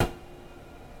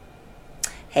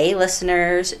Hey,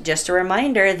 listeners, just a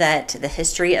reminder that the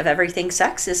history of everything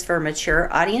sex is for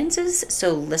mature audiences,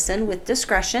 so listen with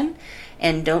discretion.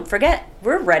 And don't forget,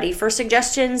 we're ready for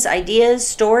suggestions, ideas,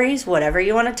 stories, whatever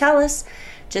you want to tell us.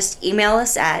 Just email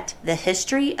us at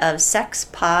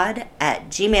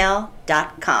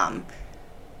thehistoryofsexpod@gmail.com.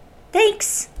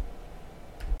 Thanks!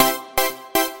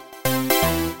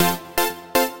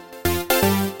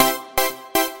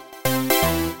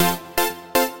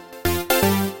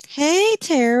 Hey,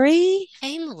 Terry.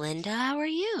 Hey, Melinda, how are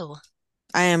you?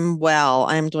 I am well.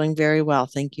 I am doing very well.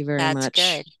 Thank you very That's much.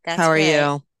 good. How That's are good.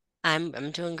 you?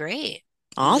 I'm doing great.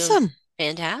 I'm doing Awesome.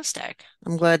 fantastic.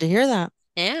 I'm glad to hear that.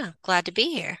 Yeah, glad to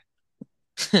be here.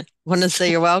 Want to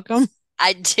say you're welcome?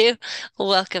 I do.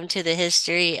 Welcome to the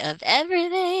history of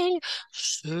everything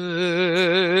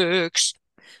sex.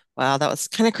 Wow, that was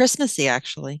kind of Christmassy,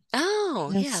 actually.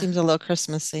 Oh, Yeah, it yeah. seems a little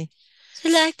Christmassy.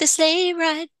 You like the sleigh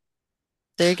ride?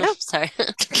 There you go. Sorry.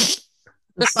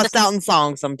 Bust out in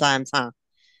song sometimes, huh?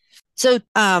 So,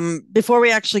 before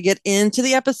we actually get into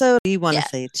the episode, we want to Yeah.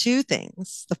 say two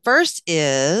things. The first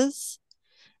is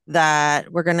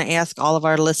that we're going to ask all of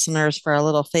our listeners for a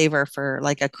little favor for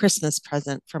like a Christmas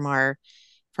present from our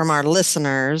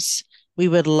listeners. We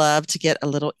would love to get a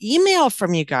little email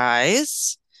from you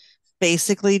guys,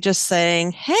 basically just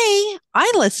saying, "Hey,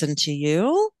 I listened to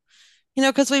you."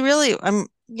 Because we really,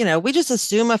 we just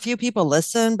assume a few people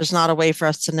listen. There's not a way for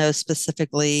us to know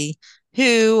specifically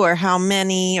who or how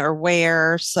many or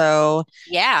where. So,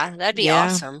 Yeah, that'd be yeah.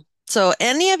 awesome. So,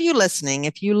 any of you listening,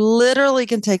 if you literally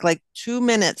can take like 2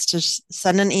 minutes to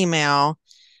send an email,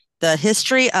 the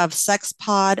history of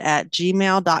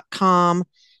sexpod@gmail.com,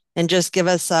 and just give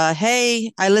us a,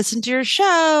 hey, I listened to your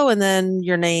show, and then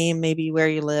your name, maybe where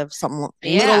you live, something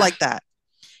little Yeah. like that,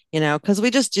 because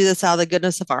we just do this out of the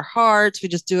goodness of our hearts. We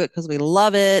just do it because we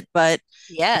love it, but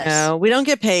Yes. we don't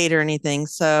get paid or anything.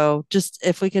 So just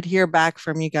if we could hear back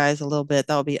from you guys a little bit,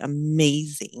 that would be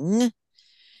amazing.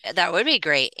 That would be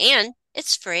great. And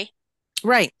it's free.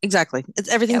 Right, exactly.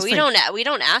 Yeah, Everything's free. we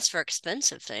don't ask for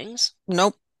expensive things.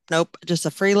 Nope, nope. Just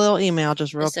a free little email,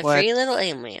 just real Just a quick. free little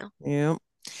email. Yeah.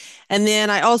 And then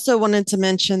I also wanted to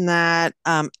mention that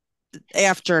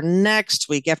after next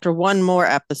week, after one more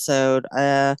episode,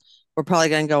 we're probably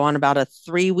going to go on about a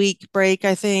 3 week break,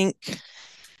 I think.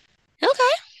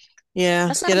 Okay, Yeah,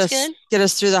 that get sounds us good. get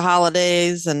us through the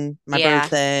holidays and my Yeah,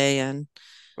 birthday and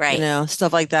right.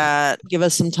 stuff like that. Give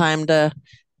us some time to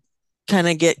kind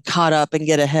of get caught up and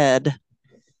get ahead.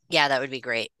 Yeah, that would be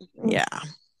great. Yeah.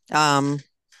 Um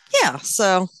yeah,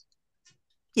 so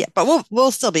yeah, but we'll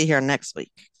still be here next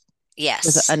week with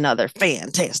Yes, another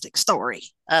fantastic story.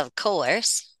 of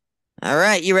course. All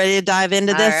right, you ready to dive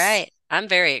into All this? right. I'm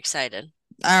very excited.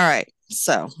 All right.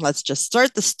 So, let's just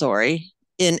start the story.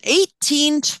 In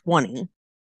 1820,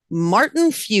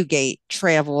 Martin Fugate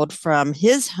traveled from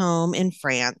his home in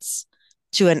France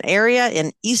to an area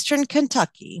in eastern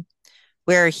Kentucky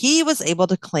where he was able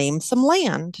to claim some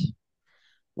land.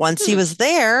 Once he Hmm. was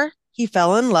there, he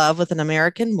fell in love with an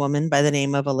American woman by the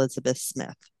name of Elizabeth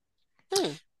Smith.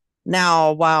 Hmm.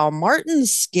 Now, while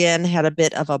Martin's skin had a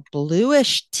bit of a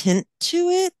bluish tint to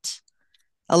it,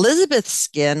 Elizabeth's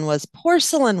skin was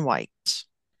porcelain white.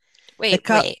 The Wait,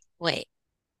 cup. wait, wait.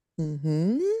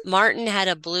 Mm-hmm. Martin had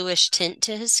a bluish tint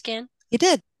to his skin? He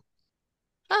did.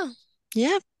 Oh,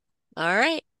 Yeah. all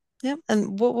right. Yeah.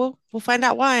 And we'll find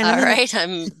out why in a All minute. right.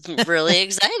 I'm really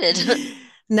excited.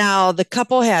 Now, the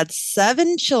couple had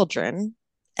 7 children,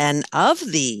 and of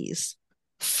these,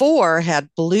 4 had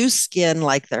blue skin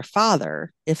like their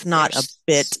father, if not a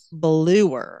bit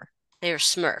bluer. They're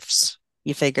Smurfs.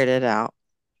 You figured it out.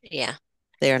 Yeah.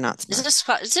 They are not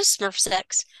Smurfs. Is this Smurf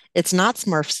sex? It's not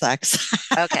Smurf sex.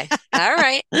 Okay. All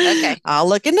right. Okay. I'll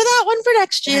look into that one for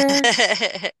next year.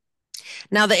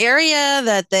 Now, the area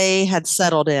that they had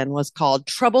settled in was called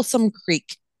Troublesome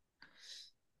Creek.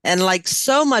 And like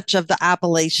so much of the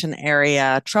Appalachian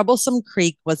area, Troublesome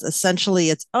Creek was essentially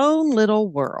its own little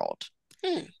world.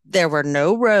 Hmm. There were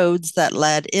no roads that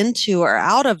led into or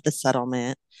out of the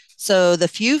settlement, so the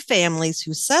few families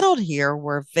who settled here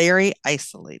were very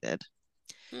isolated.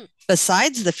 Hmm.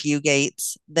 Besides the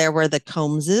Fugates, there were the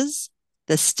Combses,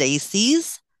 the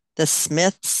Stacys, the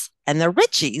Smiths, and the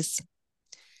Richies.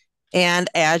 And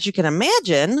as you can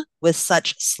imagine, with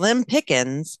such slim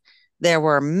pickings, there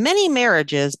were many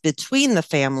marriages between the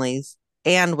families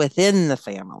and within the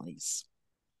families.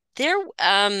 There,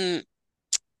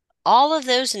 all of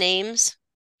those names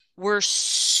were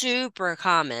super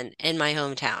common in my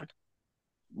hometown,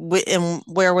 And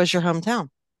where was your hometown?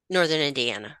 Northern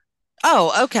Indiana.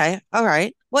 Oh, okay. All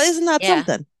right. Well, isn't that Yeah.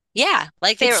 something? Yeah,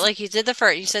 like they were It's like you did the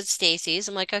first. You said Stacy's.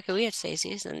 I'm like, okay, we had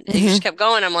Stacy's, and you Mhm. just kept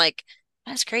going. I'm like,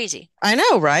 that's crazy. I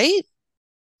know, right?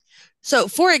 So,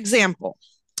 for example,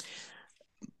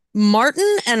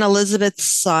 Martin and Elizabeth's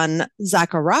son,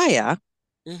 Zachariah,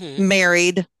 Hmm.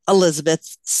 married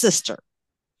Elizabeth's sister.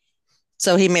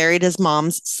 So he married his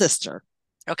mom's sister.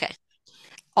 Okay.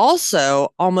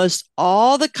 Also, almost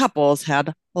all the couples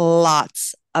had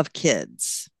lots of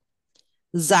kids.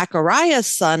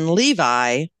 Zachariah's son,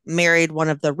 Levi, married one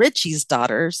of the Ritchie's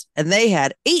daughters, and they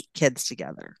had 8 kids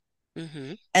together.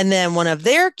 Hmm. And then one of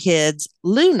their kids,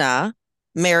 Luna,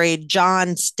 married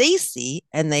John Stacy,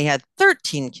 and they had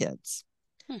 13 kids.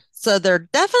 Hmm. So there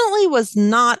definitely was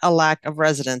not a lack of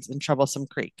residents in Troublesome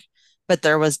Creek, but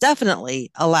there was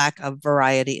definitely a lack of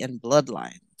variety in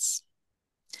bloodlines.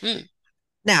 Hmm.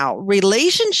 Now,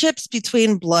 relationships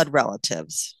between blood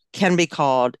relatives can be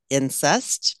called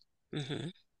incest, Hmm.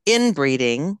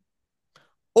 inbreeding,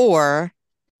 or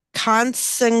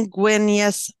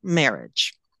consanguineous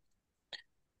marriage.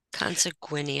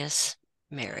 Consanguineous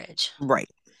marriage. Right.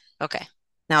 Okay.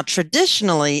 Now,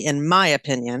 traditionally, in my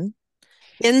opinion,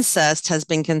 incest has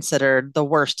been considered the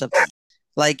worst of these.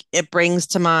 Like it brings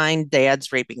to mind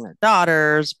dads raping their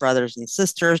daughters, brothers and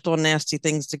sisters doing nasty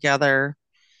things together.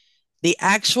 The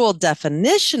actual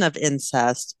definition of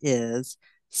incest is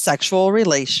sexual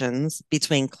relations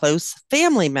between close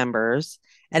family members,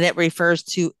 and it refers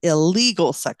to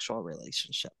illegal sexual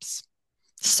relationships.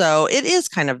 So it is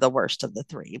kind of the worst of the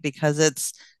three because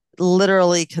it's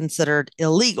literally considered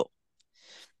illegal.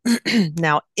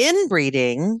 Now,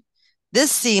 inbreeding,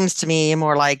 this seems to me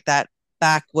more like that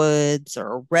backwoods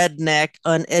or redneck,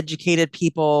 uneducated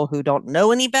people who don't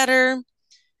know any better.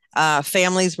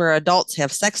 Families where adults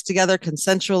have sex together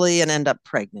consensually and end up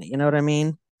pregnant. You know what I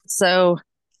mean? So,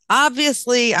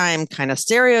 obviously, I'm kind of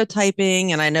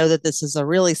stereotyping, and I know that this is a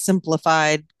really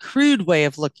simplified, crude way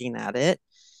of looking at it.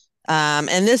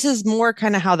 And this is more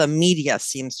kind of how the media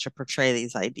seems to portray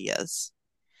these ideas.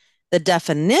 The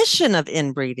definition of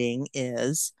inbreeding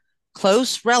is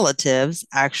close relatives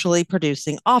actually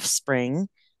producing offspring,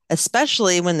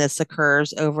 especially when this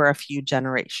occurs over a few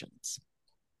generations.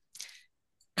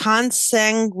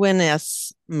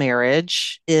 Consanguineous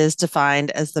marriage is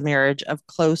defined as the marriage of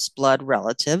close blood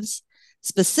relatives,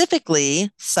 specifically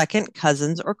second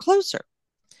cousins or closer.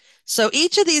 So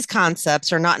each of these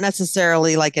concepts are not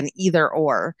necessarily like an either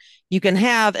or. You can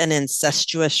have an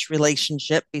incestuous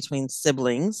relationship between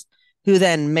siblings who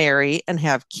then marry and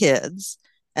have kids,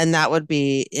 and that would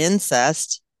be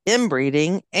incest,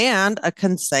 inbreeding, and a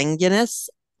consanguineous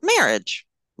marriage,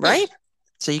 Hmm. right?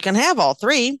 So you can have all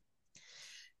three.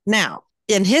 Now,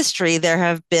 in history, there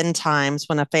have been times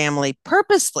when a family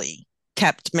purposely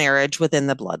kept marriage within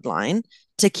the bloodline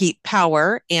to keep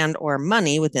power and or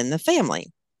money within the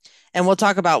family. And we'll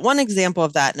talk about one example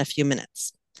of that in a few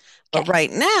minutes. But Okay.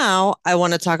 right now, I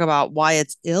want to talk about why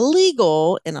it's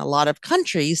illegal in a lot of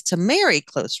countries to marry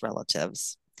close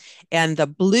relatives. And the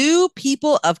blue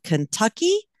people of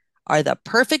Kentucky are the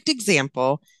perfect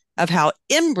example of how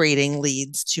inbreeding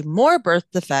leads to more birth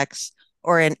defects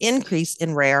or an increase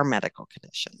in rare medical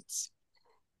conditions.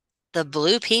 The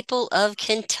Blue People of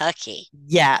Kentucky.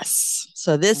 Yes.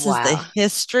 So this is the Wow.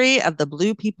 history of the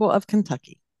blue people of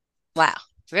Kentucky. Wow.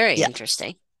 Very Yeah.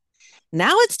 interesting.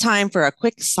 Now it's time for a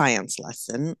quick science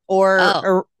lesson or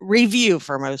Oh, a review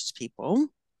for most people.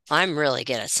 I'm really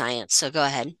good at science, so go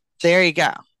ahead. There you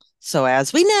go. So,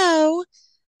 as we know,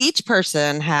 each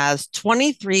person has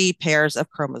 23 pairs of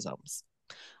chromosomes.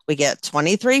 We get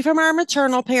 23 from our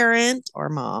maternal parent or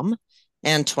mom,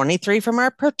 and 23 from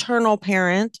our paternal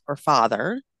parent or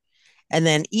father. And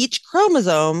then each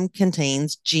chromosome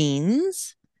contains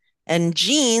genes, and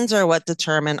genes are what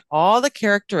determine all the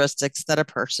characteristics that a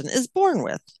person is born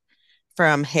with,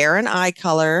 from hair and eye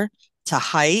color to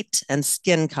height and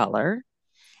skin color,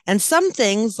 and some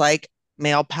things like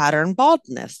male pattern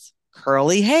baldness,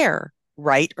 curly hair,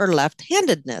 right or left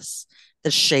handedness,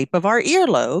 the shape of our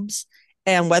earlobes,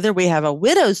 and whether we have a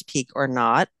widow's peak or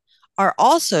not are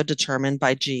also determined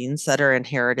by genes that are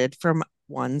inherited from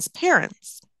one's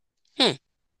parents. Hmm.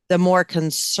 The more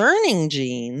concerning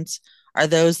genes are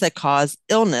those that cause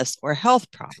illness or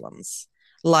health problems,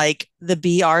 like the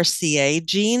BRCA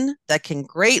gene that can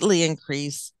greatly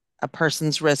increase a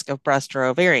person's risk of breast or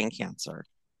ovarian cancer.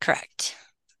 Correct.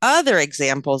 Other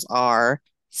examples are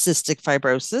cystic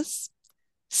fibrosis,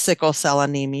 sickle cell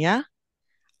anemia,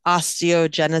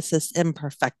 osteogenesis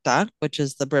imperfecta, which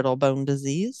is the brittle bone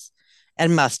disease,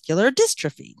 and muscular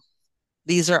dystrophy.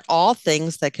 These are all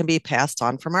things that can be passed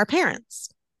on from our parents.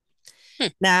 Hmm.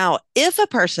 Now, if a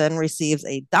person receives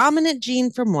a dominant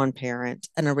gene from one parent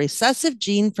and a recessive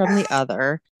gene from the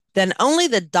other, then only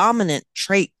the dominant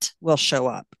trait will show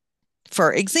up.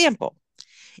 For example,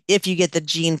 if you get the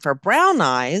gene for brown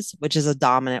eyes, which is a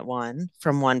dominant one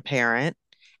from one parent,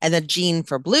 and the gene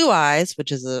for blue eyes,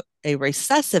 which is a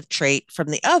recessive trait from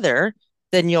the other,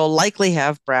 then you'll likely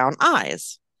have brown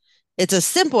eyes. It's a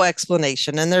simple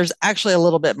explanation, and there's actually a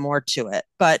little bit more to it.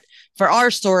 But for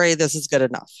our story, this is good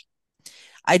enough.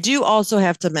 I do also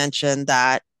have to mention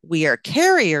that we are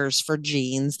carriers for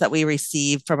genes that we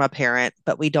receive from a parent,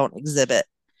 but we don't exhibit.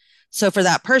 So for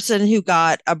that person who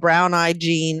got a brown eye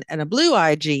gene and a blue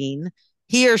eye gene,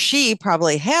 he or she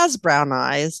probably has brown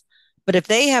eyes. But if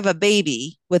they have a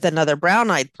baby with another brown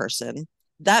eyed person,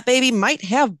 that baby might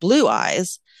have blue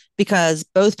eyes because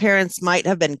both parents might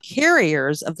have been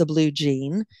carriers of the blue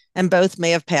gene and both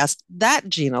may have passed that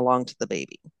gene along to the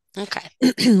baby. Okay.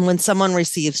 When someone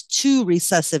receives two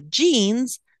recessive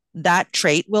genes, that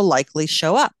trait will likely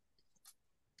show up.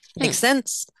 Makes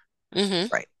sense?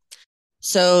 Mm-hmm. Right.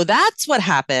 So that's what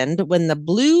happened when the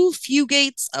blue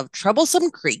Fugates of Troublesome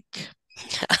Creek.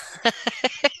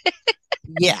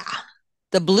 Yeah.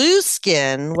 The blue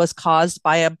skin was caused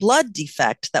by a blood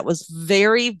defect that was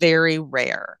very, very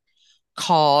rare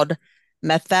called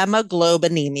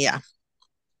methemoglobinemia.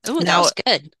 Oh, that was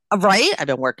good. Right? I've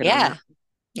been working on that.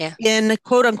 Yeah. In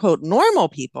quote unquote normal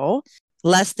people,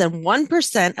 less than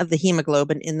 1% of the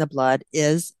hemoglobin in the blood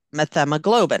is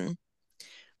methemoglobin,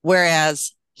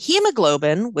 whereas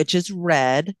hemoglobin, which is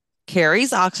red,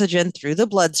 carries oxygen through the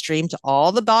bloodstream to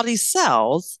all the body's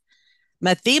cells.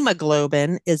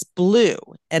 Methemoglobin is blue,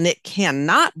 and it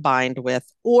cannot bind with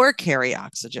or carry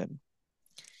oxygen.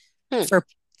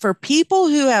 For people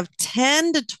who have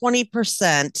 10 to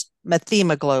 20%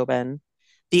 methemoglobin,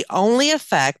 the only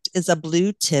effect is a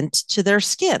blue tint to their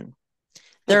skin.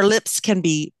 Their lips can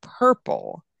be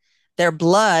purple. Their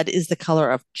blood is the color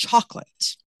of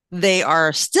chocolate. They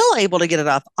are still able to get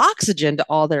enough oxygen to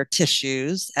all their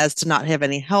tissues as to not have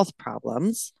any health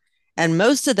problems. And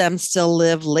most of them still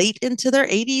live late into their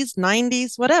 80s,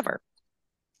 90s, whatever.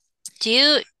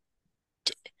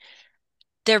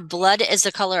 Their blood is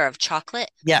the color of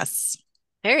chocolate? Yes.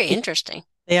 Very interesting.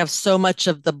 They have so much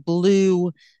of the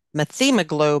blue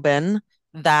methemoglobin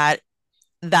that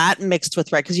mixed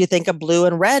with red, because you think of blue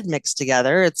and red mixed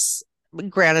together.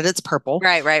 Granted, it's purple.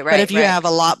 Right. But if you have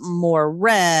a lot more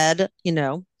red,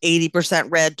 80%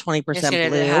 red, 20% it's going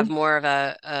blue. to have more of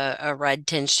a red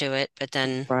tinge to it, but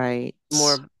then right.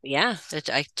 More, yeah, it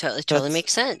totally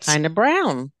makes sense. Kind of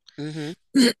brown.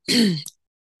 Mm-hmm.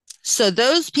 So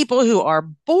those people who are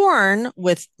born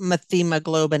with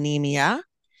methemoglobinemia,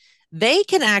 they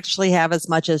can actually have as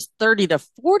much as 30 to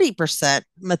 40%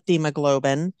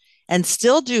 methemoglobin and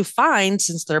still do fine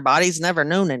since their body's never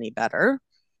known any better.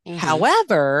 Mm-hmm.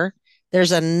 However,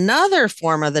 there's another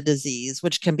form of the disease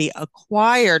which can be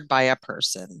acquired by a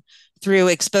person through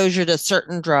exposure to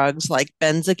certain drugs like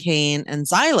benzocaine and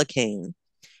xylocaine.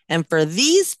 And for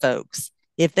these folks,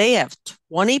 if they have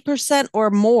 20%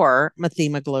 or more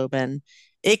methemoglobin,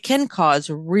 it can cause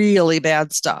really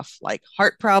bad stuff like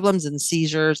heart problems and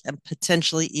seizures and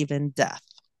potentially even death.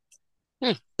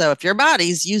 So if your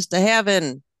body's used to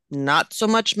having not so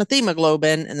much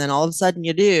methemoglobin and then all of a sudden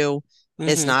you do,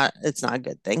 it's not a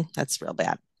good thing. That's real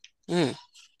bad.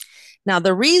 Now,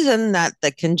 the reason that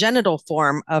the congenital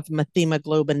form of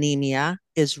methemoglobinemia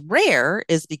is rare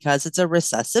is because it's a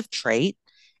recessive trait,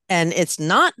 and it's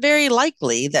not very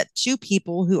likely that two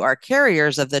people who are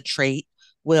carriers of the trait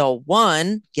will,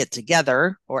 one, get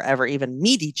together or ever even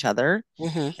meet each other,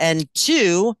 and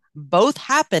two, both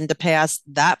happen to pass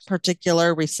that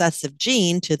particular recessive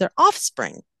gene to their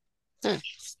offspring.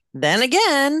 Then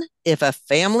again, if a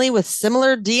family with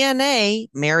similar DNA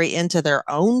marry into their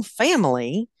own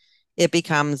family, it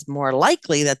becomes more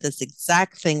likely that this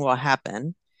exact thing will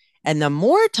happen. And the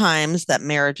more times that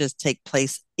marriages take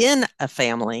place in a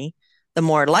family, the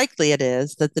more likely it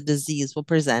is that the disease will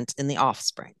present in the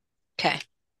offspring. Okay.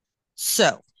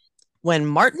 So when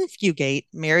Martin Fugate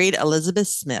married Elizabeth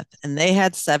Smith and they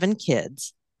had 7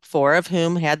 kids, 4 of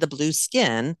whom had the blue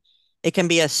skin, it can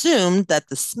be assumed that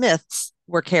the Smiths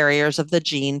were carriers of the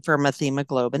gene for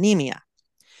methemoglobinemia.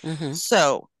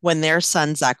 So when their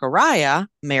son Zachariah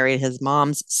married his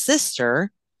mom's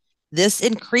sister, this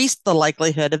increased the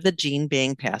likelihood of the gene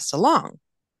being passed along.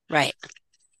 Right.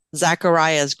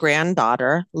 Zachariah's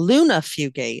granddaughter, Luna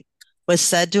Fugate, was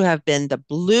said to have been the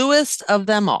bluest of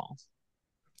them all.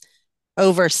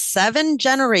 Over 7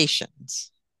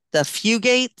 generations, the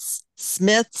Fugates,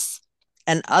 Smiths,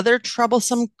 and other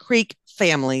Troublesome Creek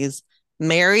families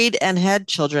married and had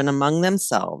children among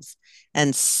themselves,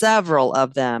 and several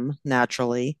of them,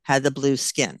 naturally, had the blue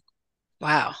skin.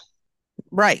 Wow.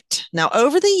 Right. Now,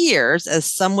 over the years,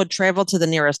 as some would travel to the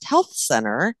nearest health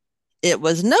center, it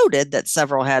was noted that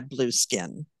several had blue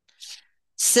skin.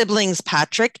 Siblings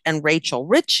Patrick and Rachel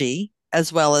Ritchie,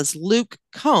 as well as Luke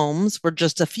Combs, were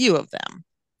just a few of them.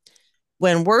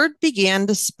 When word began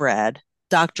to spread,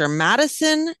 Dr.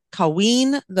 Madison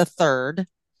Coween III,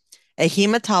 a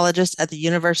hematologist at the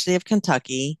University of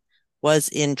Kentucky, was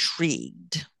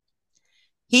intrigued.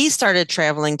 He started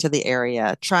traveling to the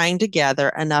area, trying to gather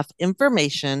enough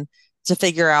information to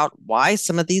figure out why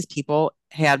some of these people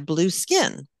had blue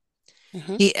skin.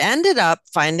 Mhm. He ended up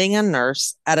finding a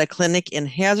nurse at a clinic in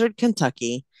Hazard,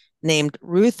 Kentucky, named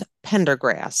Ruth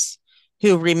Pendergrass,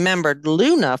 who remembered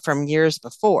Luna from years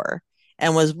before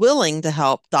and was willing to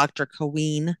help Dr.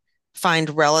 Coween find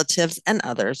relatives and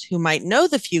others who might know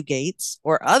the Fugates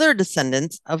or other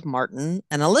descendants of Martin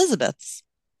and Elizabeth's.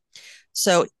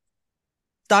 So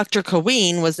Dr.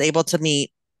 Coween was able to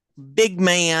meet Big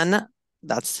Man,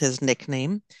 that's his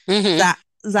nickname, Mhm.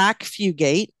 Zach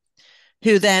Fugate,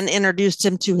 who then introduced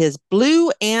him to his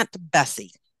blue Aunt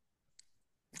Bessie.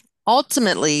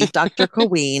 Ultimately, Dr.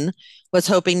 Coween was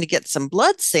hoping to get some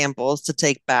blood samples to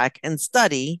take back and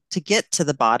study to get to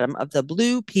the bottom of the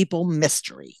blue people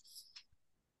mystery.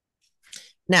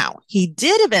 Now, he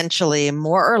did eventually,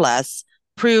 more or less,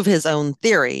 prove his own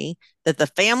theory that the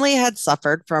family had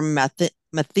suffered from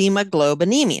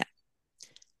methemoglobinemia.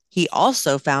 He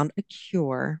also found a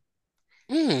cure.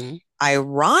 Mm.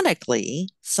 Ironically,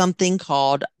 something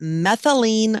called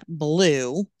methylene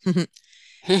blue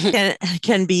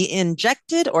can be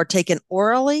injected or taken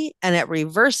orally, and it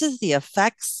reverses the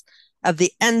effects of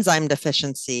the enzyme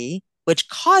deficiency, which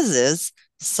causes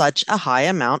such a high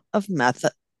amount of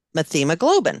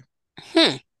methemoglobin.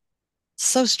 Hmm.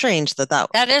 So strange that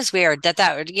That is weird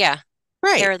that would, yeah,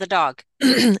 right. hair of the dog.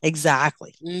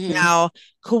 Exactly. Mhm. Now,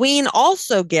 Queen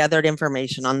also gathered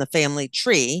information on the family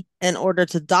tree in order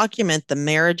to document the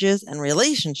marriages and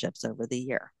relationships over the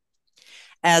year.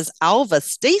 As Alva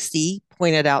Stacy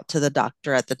pointed out to the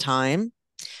doctor at the time,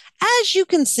 as you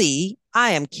can see,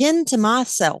 I am kin to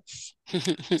myself.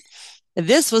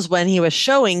 This was when he was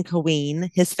showing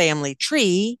Queen his family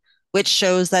tree, which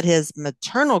shows that his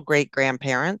maternal great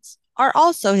grandparents are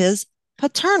also his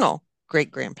paternal great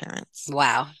grandparents.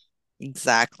 Wow.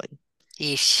 Exactly.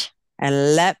 Yeesh.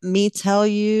 And let me tell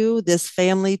you, this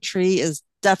family tree is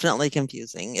definitely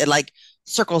confusing. It like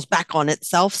circles back on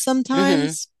itself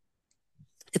sometimes.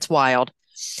 It's wild.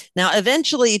 Now,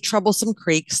 eventually, Troublesome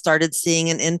Creek started seeing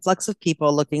an influx of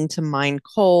people looking to mine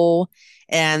coal,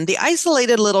 and the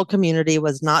isolated little community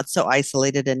was not so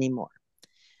isolated anymore.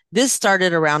 This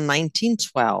started around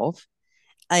 1912,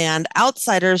 and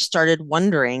outsiders started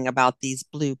wondering about these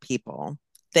blue people.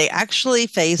 They actually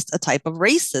faced a type of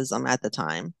racism at the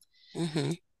time.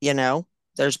 Mm-hmm. You know,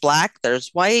 there's black, there's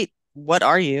white. What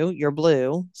are you? You're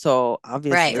blue. So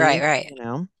obviously, Right. you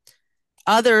know,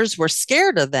 others were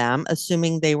scared of them,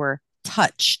 assuming they were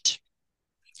touched.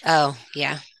 Oh,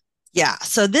 yeah. Yeah.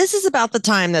 So this is about the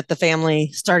time that the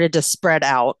family started to spread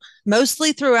out,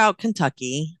 mostly throughout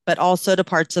Kentucky, but also to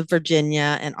parts of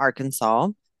Virginia and Arkansas.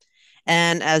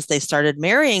 And as they started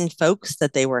marrying folks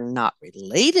that they were not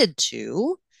related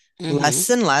to, less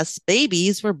and less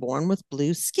babies were born with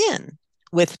blue skin,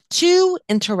 with two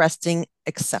interesting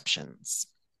exceptions.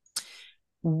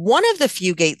 One of the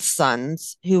Fugates'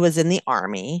 sons, who was in the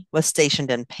army, was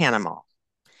stationed in Panama.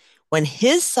 When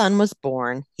his son was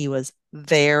born, he was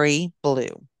very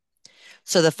blue.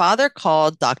 So the father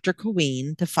called Dr.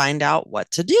 Coween to find out what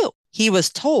to do. He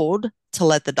was told to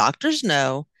let the doctors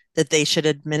know that they should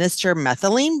administer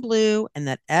methylene blue and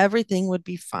that everything would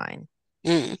be fine.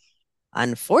 Mm.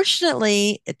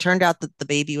 Unfortunately, it turned out that the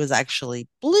baby was actually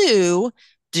blue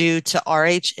due to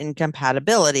Rh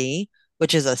incompatibility,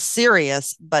 which is a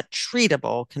serious but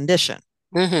treatable condition.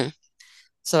 Mm-hmm.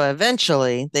 So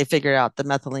eventually they figured out the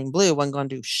methylene blue wasn't going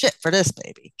to do shit for this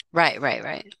baby.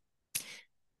 Right.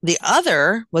 The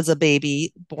other was a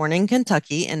baby born in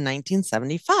Kentucky in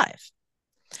 1975.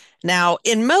 Now,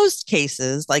 in most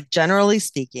cases, like generally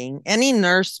speaking, any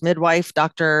nurse, midwife,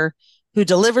 doctor who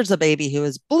delivers a baby who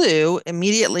is blue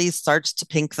immediately starts to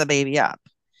pink the baby up.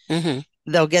 Mm-hmm.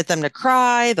 They'll get them to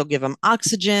cry, they'll give them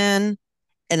oxygen.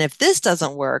 And if this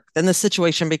doesn't work, then the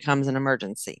situation becomes an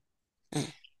emergency. Mm.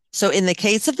 So, in the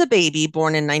case of the baby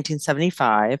born in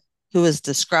 1975, who is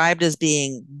described as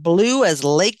being blue as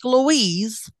Lake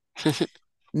Louise,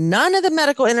 none of the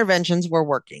medical interventions were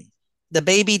working. The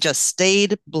baby just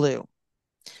stayed blue.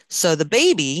 So the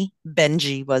baby,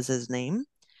 Benji was his name,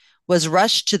 was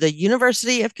rushed to the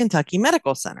University of Kentucky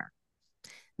Medical Center.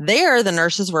 There, the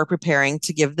nurses were preparing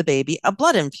to give the baby a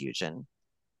blood infusion,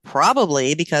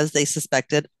 probably because they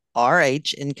suspected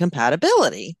Rh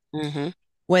incompatibility. Mm-hmm.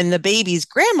 When the baby's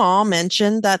grandma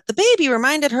mentioned that the baby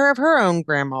reminded her of her own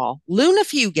grandma, Luna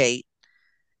Fugate.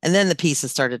 And then the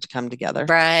pieces started to come together.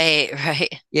 Right,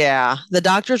 right. Yeah. The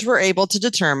doctors were able to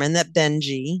determine that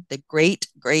Benji, the great,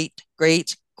 great,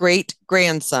 great, great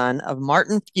grandson of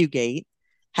Martin Fugate,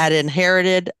 had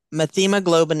inherited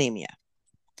methemoglobinemia.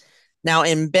 Now,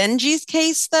 in Benji's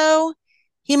case, though,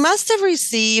 he must have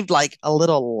received like a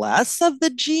little less of the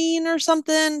gene or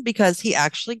something because he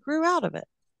actually grew out of it.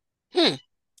 Hmm.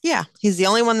 Yeah, he's the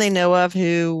only one they know of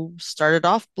who started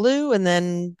off blue and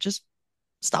then just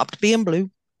stopped being blue.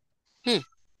 Hmm.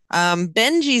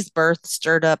 Benji's birth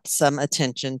stirred up some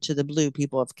attention to the blue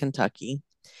people of Kentucky,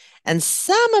 and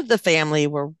some of the family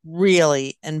were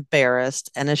really embarrassed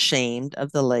and ashamed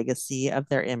of the legacy of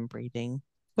their inbreeding,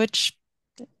 which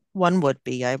one would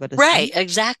be, I would assume. Right,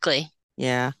 exactly.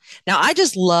 Yeah. Now, I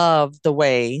just love the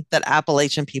way that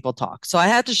Appalachian people talk. So I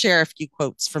had to share a few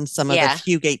quotes from some of the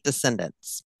Fugate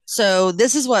descendants. So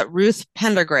this is what Ruth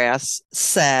Pendergrass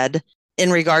said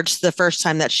in regards to the first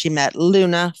time that she met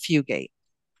Luna Fugate.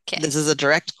 Okay. This is a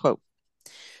direct quote.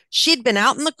 She'd been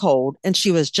out in the cold and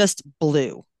she was just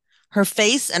blue. Her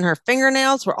face and her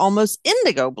fingernails were almost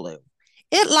indigo blue.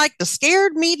 It like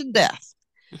scared me to death.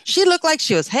 She looked like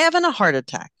she was having a heart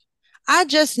attack. I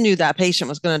just knew that patient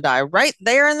was going to die right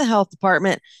there in the health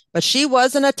department, but she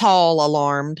wasn't at all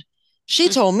alarmed. She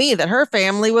told me that her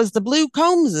family was the Blue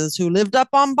Combses who lived up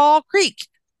on Ball Creek.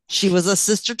 She was a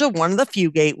sister to one of the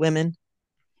Fugate women.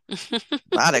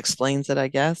 That explains it, I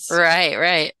guess. Right,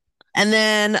 right. And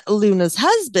then Luna's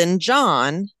husband,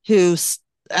 John, who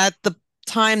at the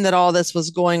time that all this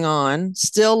was going on,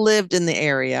 still lived in the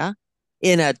area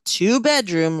in a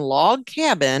 2-bedroom log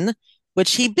cabin,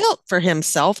 which he built for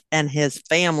himself and his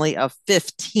family of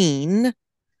 15.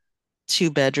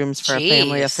 2 bedrooms for a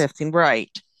family of 15.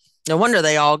 Right. No wonder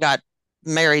they all got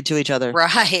married to each other.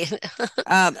 Right.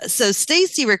 So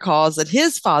Stacy recalls that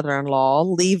his father-in-law,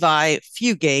 Levi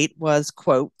Fugate, was,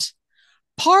 quote,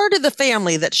 part of the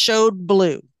family that showed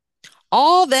blue.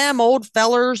 All them old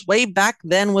fellers way back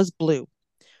then was blue.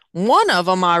 One of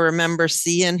them I remember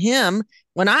seeing him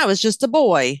when I was just a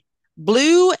boy.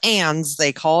 Blue Ans,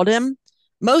 they called him.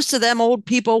 Most of them old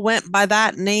people went by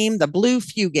that name, the Blue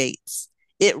Fugates.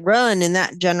 It run in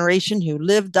that generation who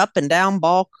lived up and down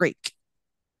Ball Creek.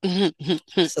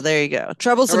 So there you go.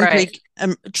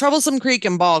 Troublesome Creek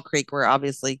and Ball Creek were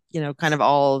obviously, kind of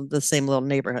all the same little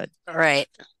neighborhood. Right.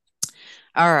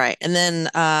 All right. And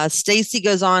then Stacy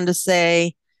goes on to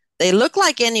say, they look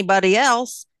like anybody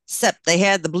else, except they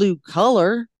had the blue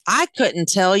color. I couldn't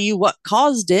tell you what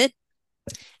caused it.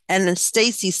 And then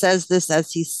Stacy says this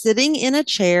as he's sitting in a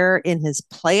chair in his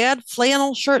plaid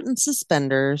flannel shirt and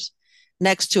suspenders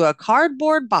next to a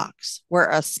cardboard box where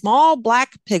a small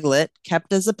black piglet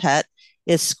kept as a pet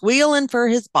is squealing for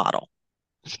his bottle.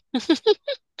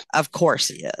 Of course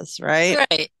he is, right?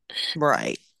 Right.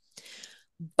 Right.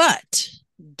 But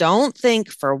don't think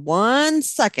for one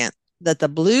second that the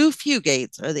Blue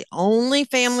Fugates are the only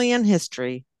family in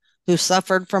history who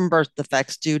suffered from birth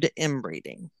defects due to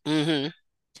inbreeding. Mm-hmm.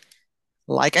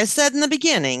 Like I said in the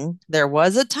beginning, there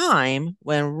was a time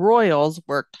when royals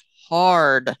worked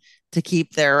hard to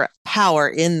keep their power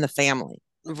in the family.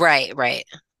 Right, right.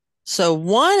 So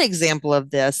one example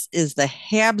of this is the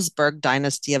Habsburg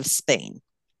dynasty of Spain.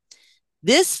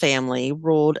 This family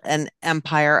ruled an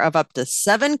empire of up to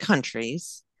 7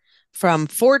 countries from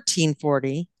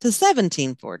 1440 to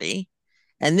 1740,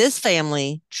 and this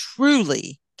family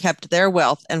truly kept their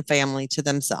wealth and family to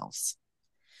themselves.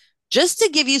 Just to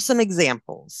give you some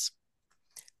examples,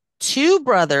 2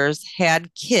 brothers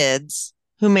had kids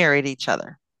who married each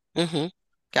other. Mm-hmm.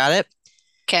 Got it?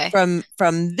 Okay. From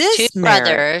this 2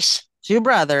 brothers. 2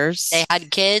 brothers. They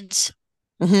had kids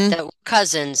that were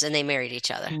cousins and they married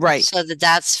each other. Right. So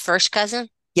that's first cousin?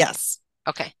 Yes.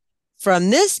 Okay. From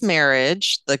this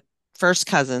marriage, the first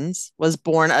cousins, was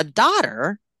born a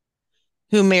daughter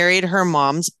who married her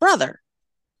mom's brother.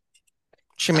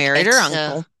 She married her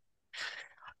uncle.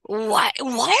 Why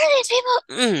are these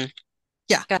people?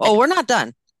 Yeah. Oh, we're not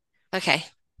done. Okay.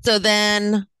 So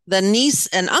then the niece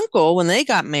and uncle, when they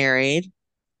got married,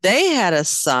 they had a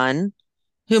son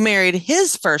who married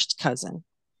his first cousin.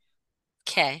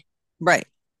 Okay. Right.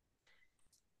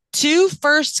 2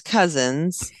 first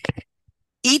cousins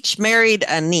each married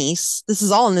a niece. This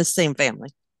is all in this same family.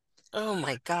 Oh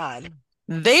my God.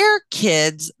 Their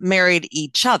kids married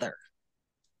each other.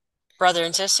 Brother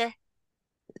and sister?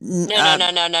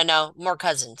 No. More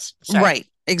cousins. Sorry. Right.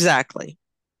 Exactly.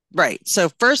 Right. So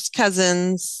first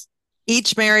cousins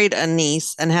each married a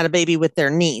niece and had a baby with their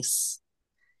niece.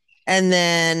 And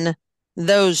then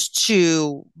those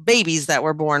two babies that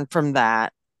were born from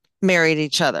that married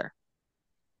each other.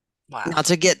 Wow. Now,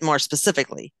 to get more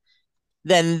specifically,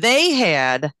 then they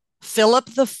had Philip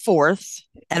the Fourth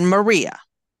and Maria,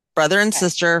 brother and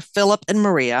sister, Philip and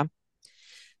Maria.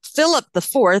 Philip the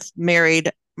Fourth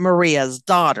married Maria's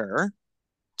daughter,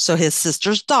 so his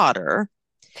sister's daughter.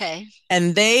 Okay.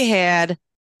 And they had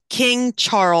King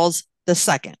Charles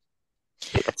II.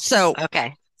 So,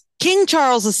 okay. King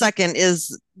Charles II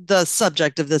is the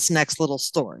subject of this next little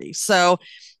story. So,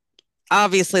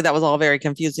 obviously, that was all very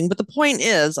confusing. But the point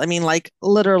is, I mean, like,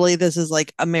 literally, this is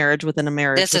like a marriage within a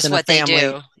marriage This is within what a family. they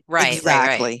do. Right,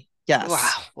 exactly. right. Yes.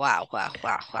 Wow.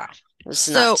 It's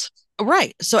So, nuts.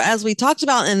 right. So, as we talked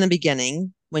about in the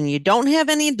beginning, when you don't have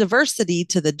any diversity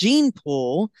to the gene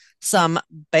pool, some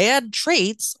bad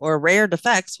traits or rare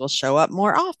defects will show up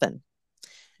more often.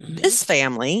 This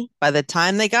family, by the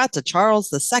time they got to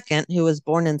Charles II, who was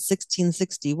born in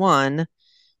 1661,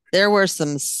 there were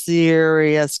some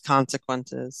serious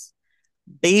consequences.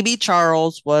 Baby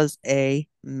Charles was a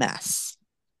mess.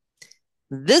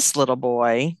 This little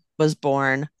boy was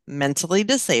born mentally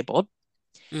disabled.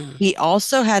 He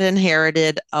also had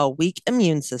inherited a weak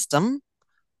immune system,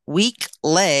 weak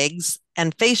legs,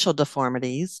 and facial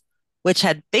deformities, which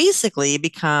had basically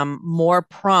become more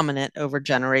prominent over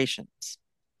generations.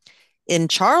 In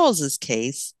Charles's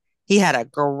case, he had a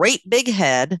great big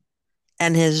head,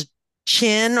 and his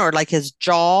chin, or like his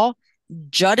jaw,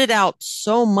 jutted out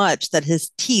so much that his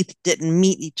teeth didn't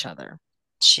meet each other.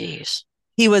 Jeez.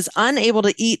 He was unable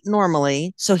to eat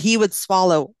normally, so he would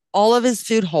swallow all of his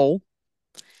food whole.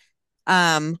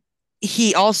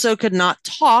 He also could not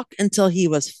talk until he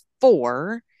was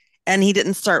 4, and he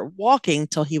didn't start walking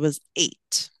till he was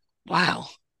 8. Wow.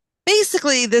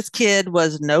 Basically, this kid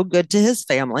was no good to his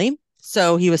family,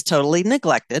 so he was totally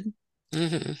neglected.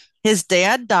 His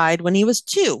dad died when he was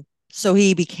 2, so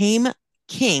he became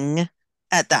king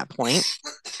at that point.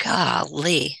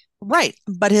 Golly. Right.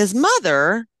 But his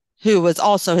mother, who was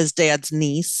also his dad's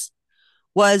niece,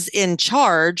 was in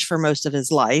charge for most of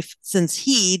his life since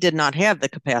he did not have the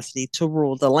capacity to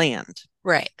rule the land.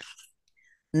 Right.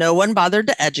 No one bothered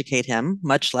to educate him,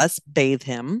 much less bathe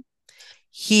him.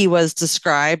 He was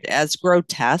described as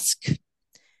grotesque.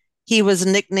 He was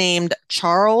nicknamed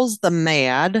Charles the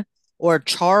Mad or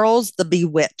Charles the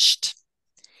Bewitched.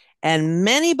 And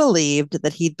many believed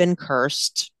that he'd been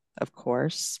cursed, of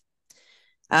course.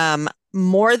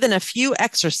 More than a few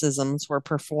exorcisms were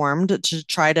performed to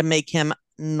try to make him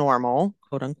normal,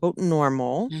 quote unquote,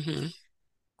 normal.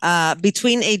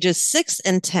 Between ages 6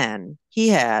 and 10, he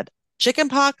had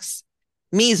chickenpox,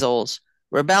 measles,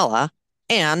 rubella,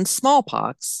 and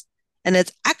smallpox. And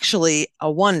it's actually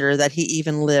a wonder that he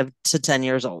even lived to 10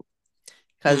 years old,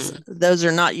 because those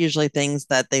are not usually things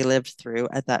that they lived through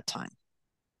at that time.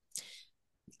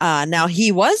 Now,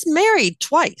 he was married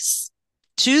twice,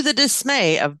 to the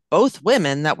dismay of both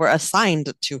women that were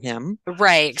assigned to him.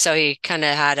 Right. So he kind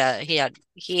of had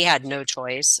he had no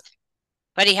choice.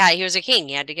 But he was a king.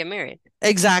 He had to get married.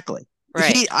 Exactly.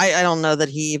 Right. I don't know that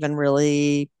he even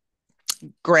really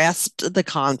grasped the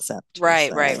concept.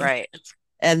 Right.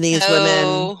 And these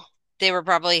women, they were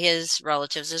probably his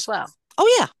relatives as well.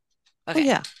 Oh yeah.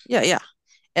 Okay. Oh yeah.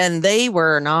 And they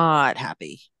were not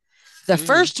happy. The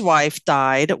first wife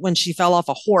died when she fell off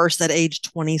a horse at age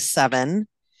 27.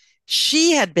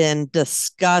 She had been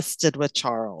disgusted with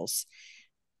Charles.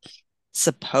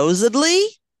 Supposedly,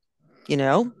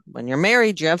 when you're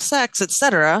married, you have sex,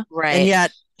 etc. Right. And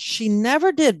yet she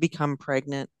never did become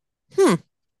pregnant.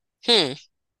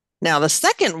 Now, the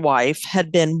second wife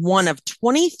had been one of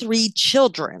 23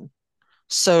 children.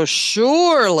 So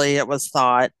surely it was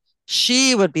thought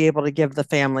she would be able to give the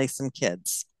family some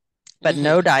kids. But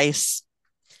no dice.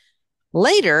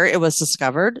 Later, it was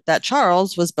discovered that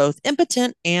Charles was both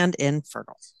impotent and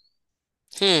infertile.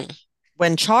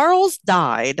 When Charles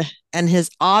died and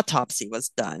his autopsy was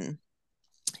done,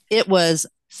 it was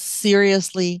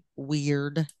seriously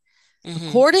weird.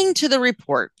 According to the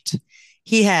report,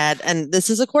 he had, and this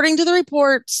is according to the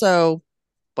report, so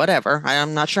whatever.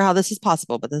 I'm not sure how this is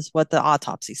possible, but this is what the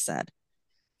autopsy said.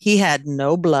 He had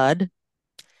no blood.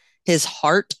 His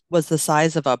heart was the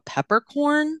size of a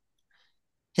peppercorn.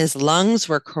 His lungs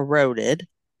were corroded.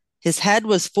 His head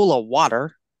was full of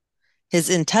water. His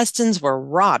intestines were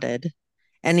rotted.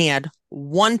 And he had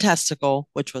one testicle,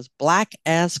 which was black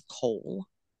as coal.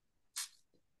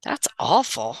 That's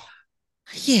awful.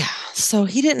 Yeah. So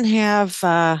he didn't have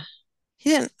he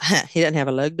didn't have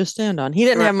a leg to stand on. He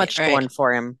didn't have much going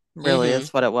for him, really,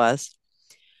 is what it was.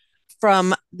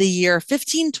 From the year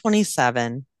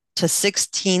 1527 to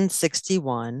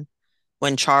 1661,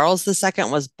 When Charles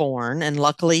II was born, and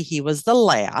luckily he was the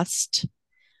last,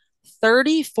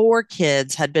 34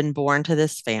 kids had been born to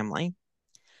this family.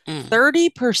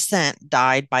 30%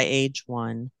 died by age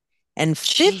 1, and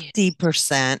Jeez.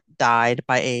 50% died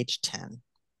by age 10.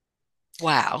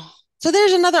 Wow. So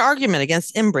there's another argument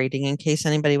against inbreeding in case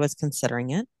anybody was considering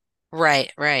it.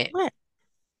 Right. Right.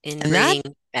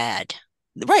 Inbreeding bad.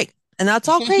 Right. And that's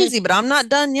all crazy, but I'm not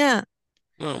done yet.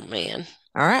 Oh man.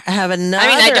 All right. I have I mean,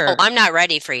 another. I'm not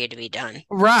ready for you to be done.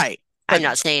 Right. I'm But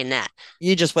not saying that.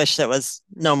 you just wish there was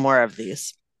no more of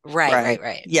these.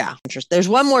 Right. Yeah. There's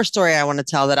one more story I want to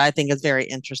tell that I think is very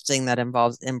interesting that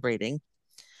involves inbreeding.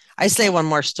 I say one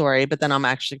more story, but then I'm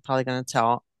actually probably going to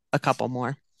tell a couple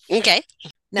more. Okay.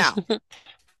 Now,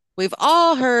 we've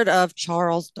all heard of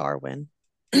Charles Darwin.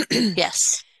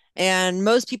 Yes. And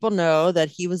most people know that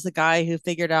he was the guy who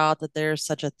figured out that there's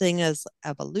such a thing as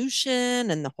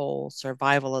evolution and the whole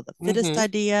survival of the fittest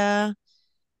idea.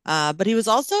 But he was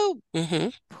also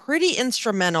pretty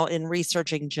instrumental in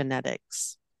researching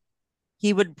genetics.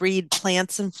 He would breed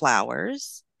plants and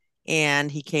flowers,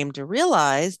 and he came to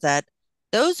realize that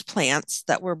those plants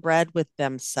that were bred with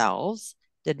themselves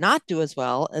did not do as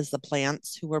well as the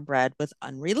plants who were bred with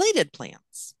unrelated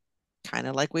plants, kind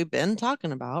of like we've been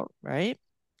talking about, right?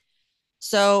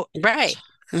 So, Right.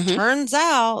 turns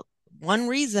out one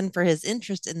reason for his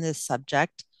interest in this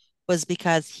subject was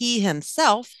because he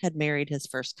himself had married his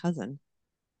first cousin.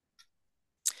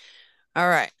 All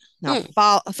right. Now,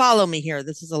 follow me here.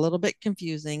 This is a little bit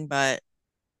confusing, but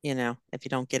if you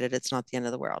don't get it, it's not the end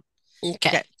of the world.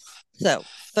 Okay. So,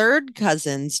 third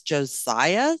cousins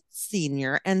Josiah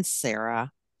Sr. and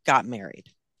Sarah got married.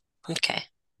 Okay.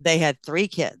 They had 3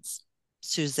 kids,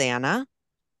 Susanna,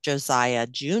 Josiah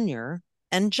Jr.,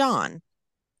 and John.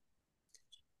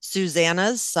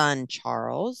 Susanna's son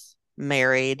Charles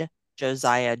married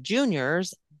Josiah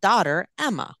Jr.'s daughter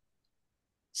Emma.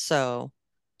 So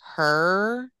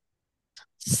her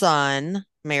son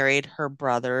married her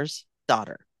brother's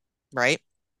daughter, right?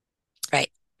 Right.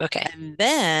 Okay. And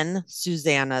then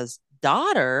Susanna's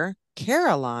daughter,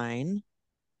 Caroline,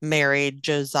 married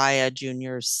Josiah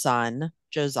Jr.'s son,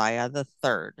 Josiah the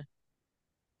third.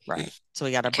 Right. So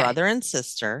we got a brother and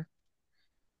sister.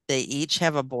 They each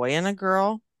have a boy and a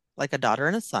girl, like a daughter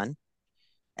and a son.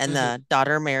 And the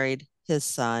daughter married his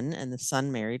son, and the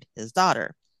son married his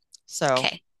daughter. So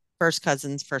first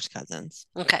cousins.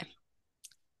 Okay.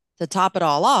 To top it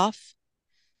all off,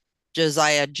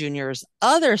 Josiah Jr.'s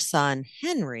other son,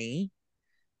 Henry,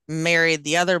 married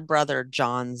the other brother,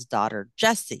 John's daughter,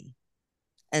 Jessie.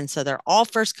 And so they're all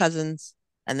first cousins,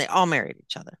 and they all married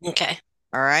each other. Okay.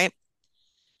 All right.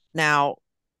 Now,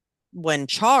 when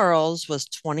Charles was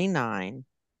 29,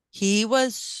 he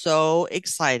was so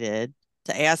excited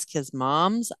to ask his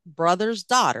mom's brother's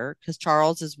daughter, because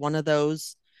Charles is one of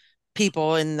those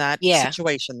people in that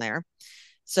situation there.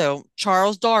 So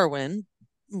Charles Darwin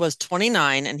was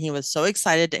 29, and he was so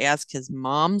excited to ask his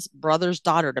mom's brother's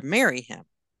daughter to marry him.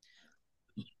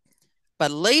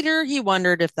 But later he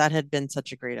wondered if that had been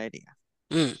such a great idea.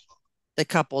 The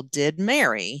couple did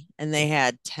marry, and they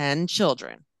had 10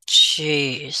 children.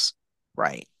 Jeez.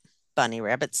 Right. Bunny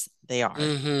rabbits, they are.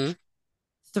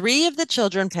 3 of the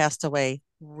children passed away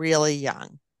really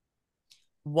young.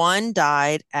 One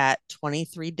died at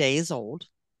 23 days old.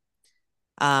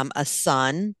 A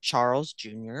son, Charles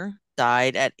Jr.,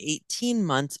 died at 18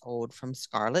 months old from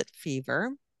scarlet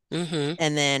fever.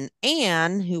 And then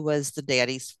Anne, who was the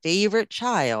daddy's favorite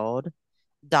child,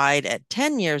 died at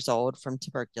 10 years old from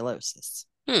tuberculosis.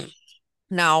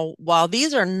 Now, while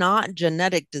these are not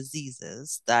genetic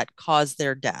diseases that cause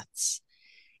their deaths,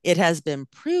 it has been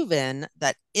proven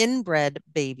that inbred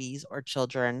babies or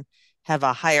children have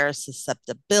a higher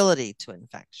susceptibility to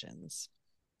infections.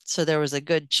 So there was a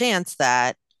good chance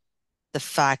that the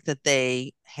fact that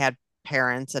they had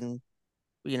parents and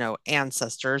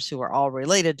ancestors who were all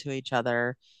related to each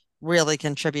other really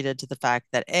contributed to the fact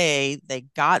that A, they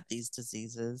got these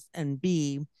diseases, and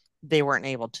B, they weren't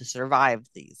able to survive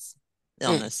these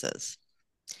illnesses.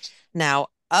 Now,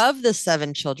 of the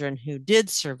 7 children who did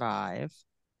survive,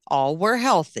 all were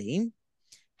healthy.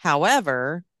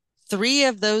 However, 3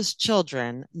 of those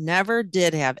children never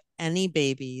did have any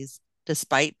babies,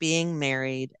 despite being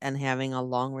married and having a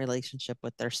long relationship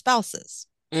with their spouses.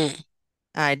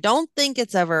 I don't think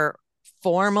it's ever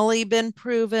formally been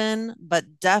proven,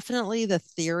 but definitely the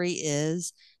theory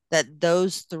is that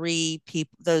those 3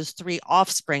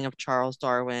 offspring of Charles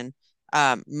Darwin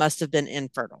must have been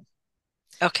infertile.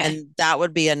 Okay. And that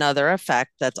would be another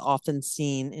effect that's often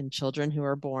seen in children who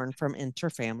are born from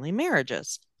interfamily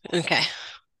marriages. Okay.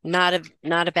 Not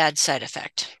a bad side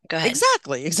effect. Go ahead.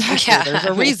 Exactly. Yeah. There's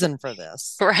a reason for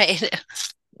this. Right.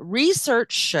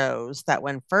 Research shows that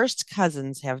when first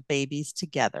cousins have babies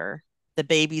together, the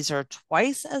babies are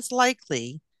twice as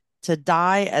likely to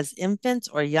die as infants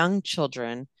or young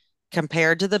children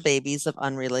compared to the babies of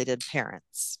unrelated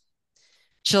parents.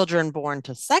 Children born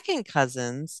to second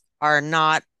cousins are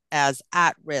not as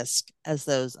at risk as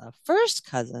those of first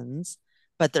cousins,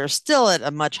 but they're still at a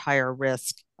much higher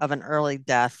risk of an early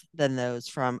death than those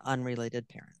from unrelated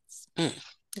parents.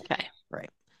 Okay. Right.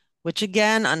 Which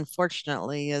again,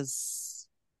 unfortunately, is,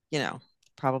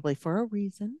 probably for a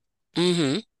reason.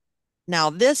 Mm-hmm. Now,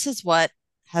 this is what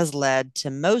has led to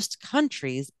most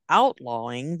countries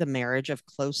outlawing the marriage of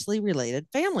closely related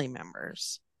family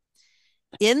members.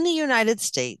 In the United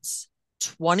States,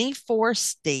 24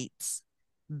 states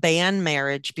ban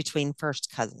marriage between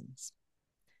first cousins.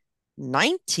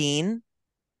 19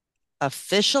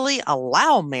 officially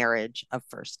allow marriage of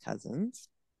first cousins.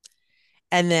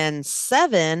 And then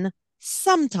 7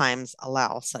 sometimes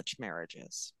allow such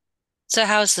marriages. So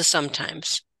how's the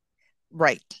sometimes?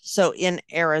 Right. So in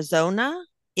Arizona,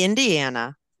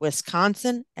 Indiana,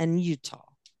 Wisconsin, and Utah,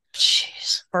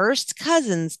 Jeez. first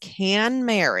cousins can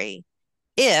marry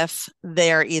if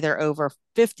they're either over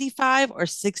 55 or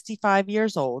 65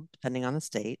 years old, depending on the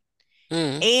state,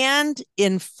 and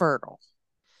infertile.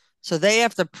 So they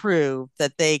have to prove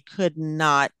that they could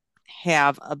not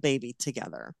have a baby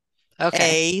together.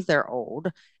 Okay. A, they're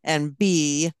old, and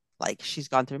B, like she's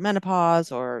gone through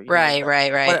menopause or, Right.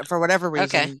 for whatever reason.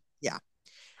 Okay. Yeah.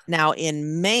 Now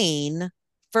in Maine,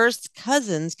 first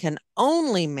cousins can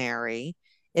only marry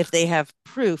if they have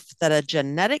proof that a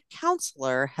genetic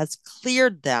counselor has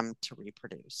cleared them to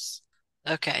reproduce.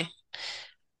 Okay.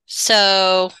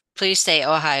 So please say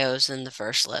Ohio's in the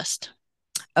first list.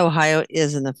 Ohio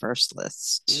is in the first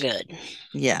list. Good.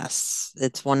 Yes,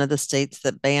 it's one of the states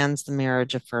that bans the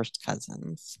marriage of first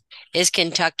cousins. Is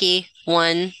Kentucky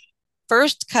one?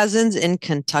 First cousins in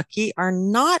Kentucky are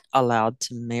not allowed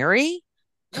to marry,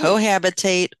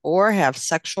 cohabitate, or have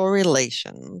sexual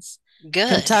relations.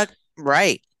 Good.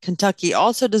 Right. Kentucky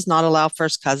also does not allow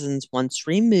first cousins once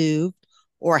removed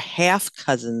or half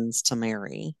cousins to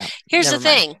marry. Here's the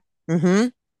thing. Mm-hmm.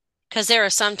 Because they're a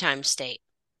sometimes state.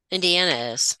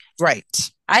 Indiana is.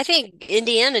 Right. I think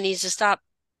Indiana needs to stop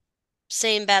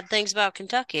saying bad things about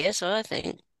Kentucky. That's what I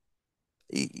think.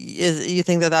 You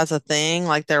think that that's a thing?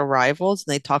 Like they're rivals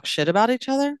and they talk shit about each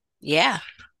other? Yeah,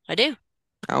 I do.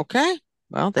 Okay.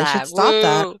 Well, they should stop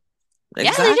that. Yeah,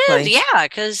 Exactly. they do. Yeah,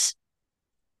 because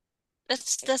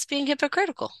that's being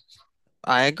hypocritical.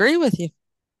 I agree with you.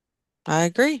 I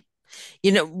agree.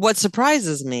 What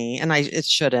surprises me, and it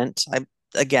shouldn't.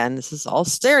 Again, this is all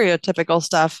stereotypical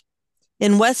stuff.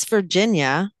 In West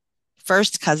Virginia,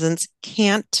 first cousins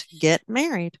can't get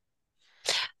married.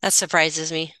 That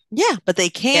surprises me. Yeah, but they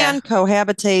can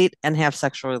cohabitate and have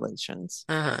sexual relations.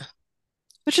 Uh-huh.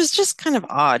 Which is just kind of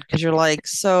odd because you're like,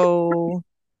 so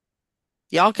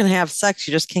y'all can have sex,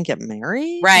 you just can't get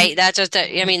married? Right. That's just,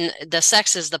 I mean, the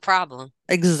sex is the problem.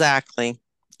 Exactly.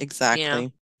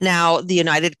 Now, the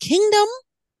United Kingdom,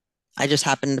 I just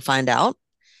happened to find out,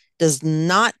 does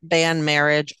not ban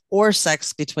marriage or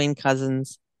sex between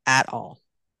cousins at all.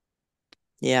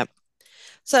 Yep.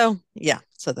 So, yeah.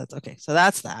 So that's okay. So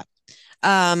that's that.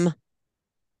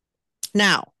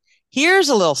 Now, here's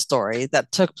a little story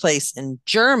that took place in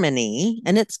Germany,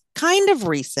 and it's kind of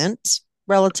recent,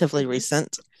 relatively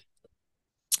recent.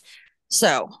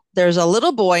 So there's a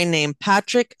little boy named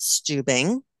Patrick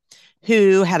Stubing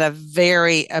who had a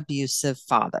very abusive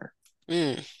father.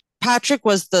 Patrick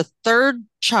was the third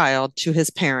child to his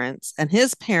parents, and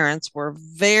his parents were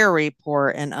very poor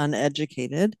and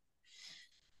uneducated.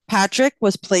 Patrick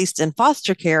was placed in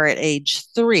foster care at age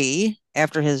 3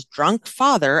 after his drunk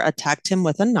father attacked him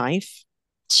with a knife.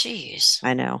 Jeez.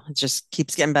 I know. It just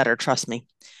keeps getting better. Trust me.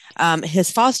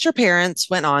 His foster parents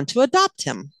went on to adopt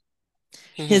him.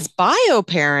 His bio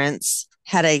parents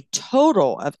had a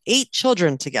total of 8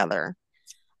 children together.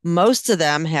 Most of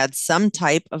them had some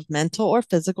type of mental or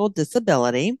physical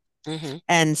disability,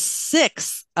 and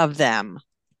 6 of them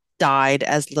died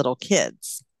as little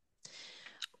kids.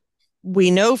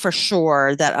 We know for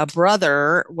sure that a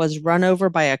brother was run over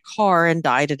by a car and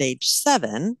died at age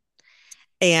 7,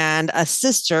 and a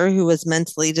sister who was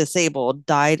mentally disabled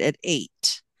died at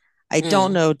 8. I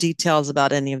don't know details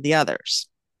about any of the others.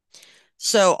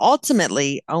 So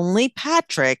ultimately, only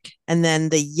Patrick and then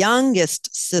the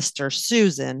youngest sister,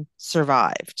 Susan,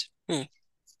 survived.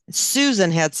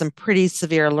 Susan had some pretty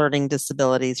severe learning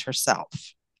disabilities herself.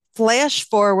 Flash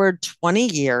forward 20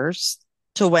 years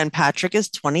to when Patrick is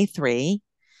 23,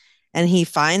 and he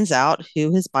finds out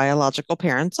who his biological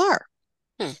parents are.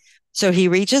 Hmm. So he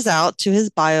reaches out to his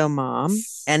bio mom,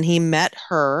 and he met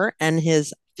her and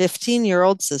his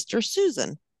 15-year-old sister,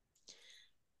 Susan.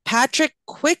 Patrick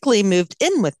quickly moved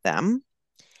in with them,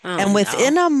 Oh and no.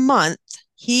 within a month,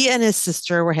 he and his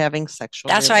sister were having sexual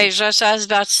That's what I relations. was, what I was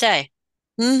about to say.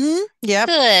 Yep.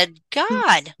 Good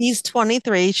God. He's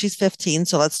 23, she's 15,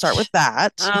 so let's start with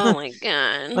that. Oh my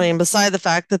I God. mean, beside the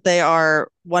fact that they are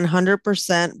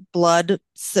 100% blood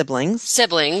siblings.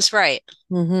 Siblings, right.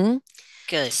 Mm-hmm.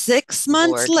 Good 6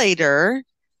 months Lord. later,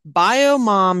 bio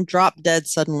mom dropped dead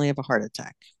suddenly of a heart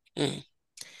attack. Mm.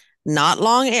 Not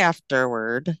long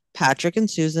afterward, Patrick and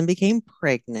Susan became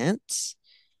pregnant.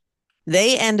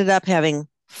 They ended up having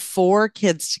 4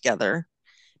 kids together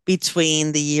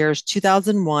between the years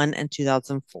 2001 and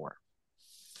 2004.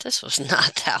 This was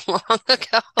not that long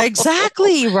ago.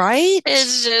 Exactly, right?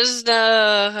 It's just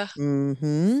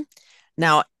Mm-hmm.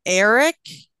 Now, Eric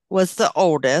was the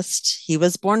oldest. He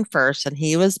was born first, and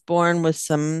he was born with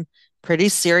some pretty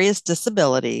serious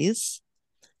disabilities.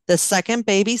 The second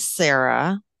baby,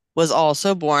 Sarah, was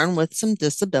also born with some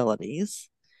disabilities.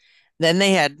 Then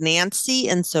they had Nancy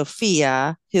and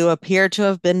Sophia, who appear to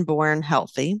have been born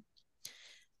healthy.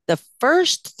 The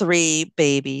first 3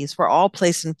 babies were all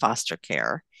placed in foster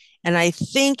care. And I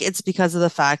think it's because of the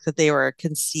fact that they were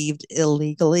conceived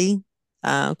illegally,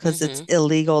 because it's hmm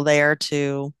illegal there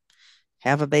to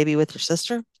have a baby with your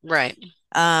sister. right.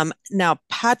 Now,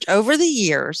 over the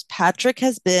years, Patrick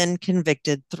has been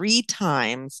convicted 3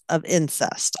 times of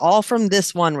incest, all from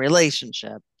this one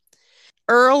relationship.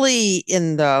 Early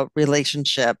in the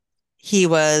relationship, he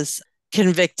was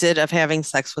convicted of having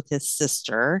sex with his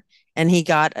sister, and he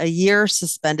got a year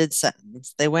suspended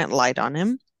sentence. They went light on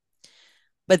him.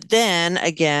 But then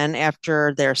again,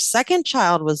 after their second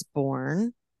child was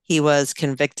born, he was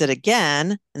convicted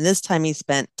again, and this time he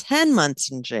spent 10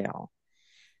 months in jail.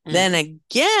 Then Mm.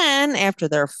 again, after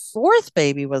their fourth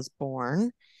baby was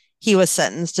born, he was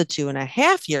sentenced to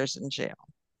 2.5 years in jail.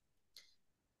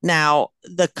 Now,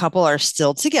 the couple are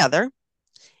still together,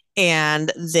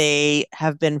 and they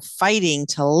have been fighting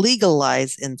to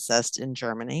legalize incest in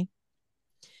Germany.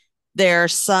 Their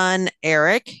son,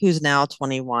 Eric, who's now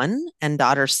 21, and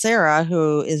daughter, Sarah,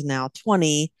 who is now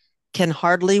 20, can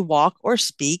hardly walk or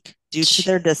speak due to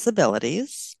their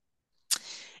disabilities.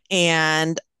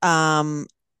 And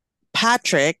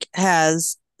Patrick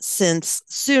has, since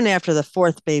soon after the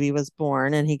fourth baby was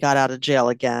born and he got out of jail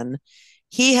again,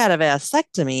 he had a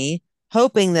vasectomy,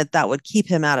 hoping that that would keep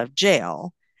him out of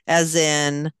jail. As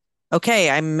in, okay,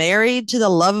 I'm married to the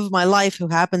love of my life who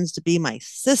happens to be my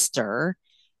sister,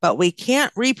 but we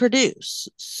can't reproduce.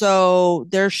 So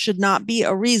there should not be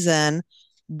a reason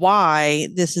why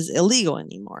this is illegal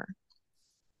anymore.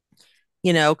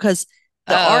 Because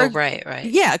the Oh, arg right.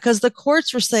 yeah, because the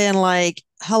courts were saying like,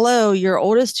 hello, your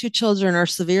oldest 2 children are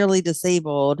severely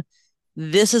disabled.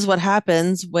 This is what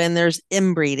happens when there's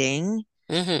inbreeding.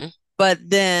 hmm But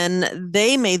then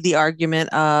they made the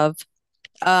argument of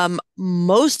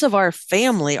most of our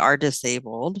family are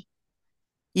disabled.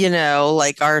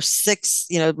 Like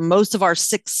most of our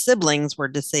 6 siblings were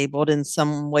disabled in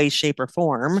some way, shape, or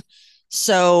form.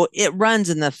 So it runs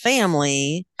in the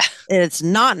family. It's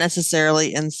not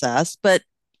necessarily incest, but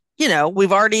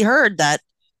we've already heard that.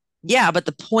 Yeah, but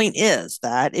the point is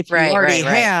that if you already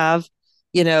Right. have,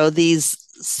 these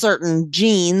certain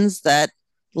genes that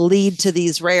lead to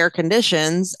these rare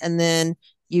conditions, and then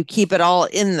you keep it all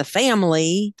in the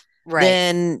family, Right.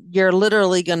 then you're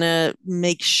literally going to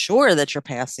make sure that you're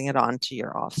passing it on to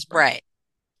your offspring. Right.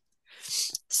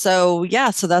 So,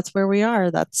 yeah, so that's where we are.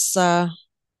 That's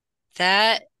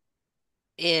That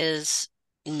is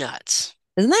nuts.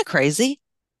 isn't that crazy?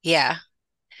 Yeah.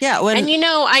 Yeah, And when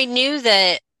I knew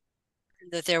that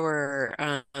there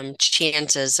were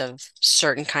chances of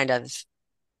certain kind of,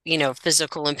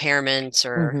 physical impairments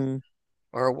Mhm.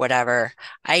 or whatever.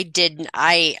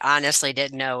 I honestly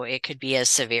didn't know it could be as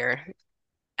severe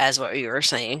as what you were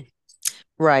saying.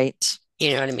 Right.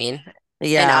 You know what I mean? And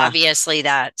Yeah. obviously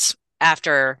that's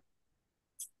after,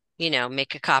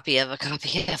 make a copy of a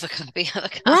copy of a copy of a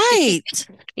copy, Right.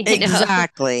 you know?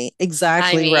 Exactly. I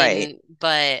Exactly right. mean,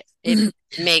 but it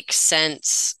makes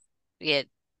sense. It,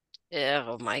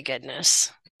 oh my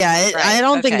goodness. Yeah, I Right.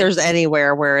 don't think Okay. there's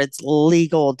anywhere where it's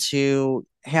legal to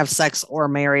have sex or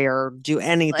marry or do Like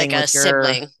anything a with your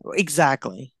sibling.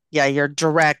 exactly. Yeah, your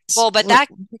direct Well, but what that,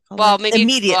 do you call well, that? maybe, well,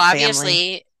 Immediate family.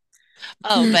 obviously,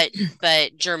 oh,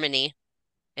 but Germany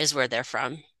is where they're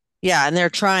from. Yeah, and they're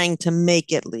trying to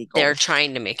make it They're legal.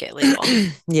 trying to make it legal.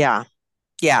 Yeah.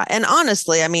 Yeah. And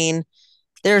honestly, I mean,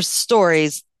 there's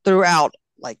stories throughout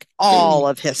like all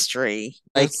of history,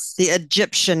 like Yes. the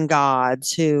Egyptian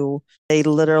gods who they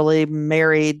literally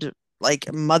married,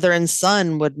 like mother and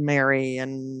son would marry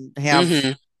and have,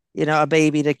 Mhm. a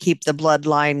baby to keep the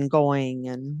bloodline going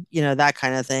and, that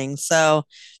kind of thing. So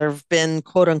there have been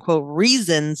quote unquote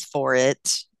reasons for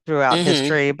it throughout Mhm.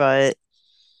 history, but,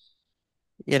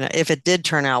 if it did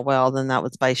turn out well, then that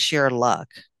was by sheer luck,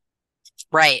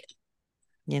 Right.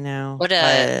 What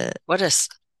a but what a s-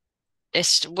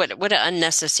 it's what an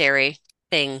unnecessary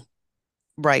thing,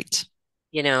 right,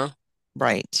 you know.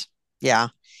 right. Yeah.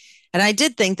 And I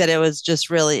did think that it was just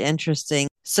really interesting.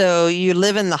 So you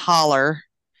live in the holler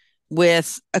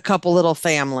with a couple little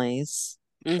families,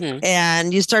 Mhm.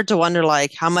 and you start to wonder,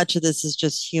 like, how much of this is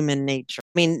just human nature.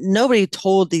 I mean, nobody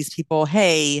told these people,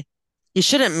 hey, you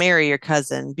shouldn't marry your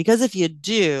cousin because if you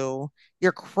do,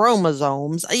 your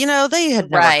chromosomes, they had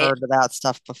never Right. heard of that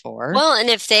stuff before. Well, and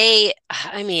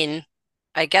I mean,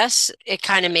 I guess it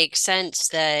kind of makes sense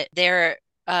that they're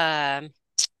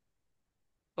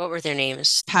what were their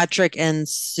names? Patrick and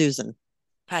Susan.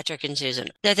 Patrick and Susan.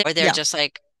 They're Yeah, just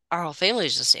like our whole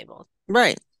family's disabled.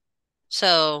 right.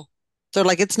 So They're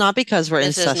like, it's not because we're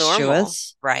this is normal.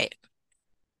 incestuous. Right.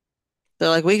 They're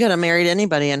like, we could have married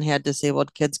anybody and had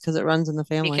disabled kids because it runs in the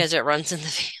family. Because it runs in the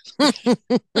family.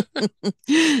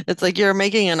 It's like you're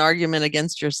making an argument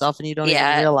against yourself and you don't even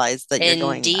Yeah, realize that you're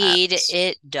doing that. indeed,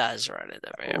 it does run in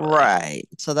the family. Right.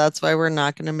 So that's why we're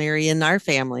not going to marry in our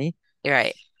family. You're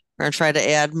right. We're going to try to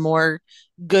add more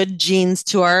good genes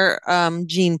to our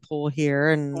gene pool here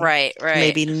and Right, right.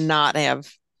 maybe not have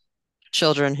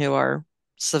children who are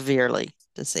severely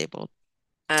disabled.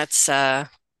 That's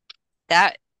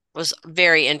that was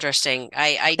very interesting.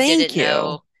 I Thank didn't you.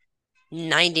 know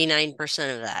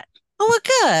 99% of that. Oh, well,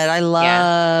 good.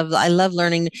 Yeah. I love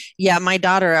learning. Yeah, my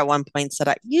daughter at one point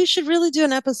said, "You should really do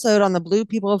an episode on the blue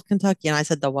people of Kentucky." And I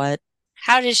said, "The what?"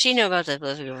 How did she know about the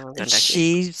Blue People from And Kentucky?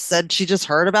 she said she just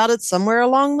heard about it somewhere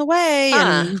along the way.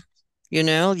 Huh.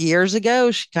 And, years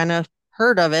ago, she kind of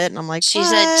heard of it. And I'm like, She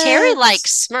said Terry what?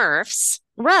 likes Smurfs.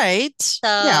 Right.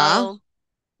 Yeah. So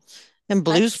And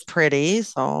blue's that's pretty.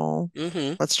 So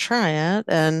hmm let's try it.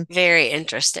 And very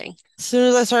interesting. as soon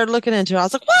as I started looking into it, I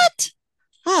was like, what?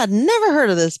 I had never heard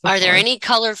of this Are there before. any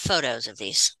colored photos of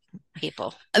these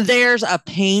people? There's a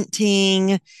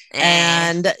painting, Eh.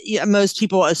 and yeah, most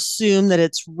people assume that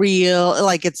it's real,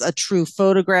 like it's a true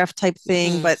photograph type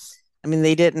thing. hmm But I mean,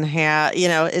 they didn't have,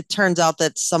 it turns out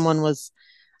that someone was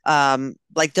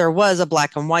like there was a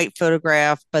black and white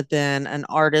photograph, but then an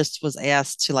artist was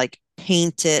asked to like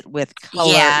paint it with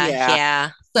color. Yeah, Yeah. yeah.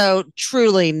 So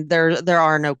truly there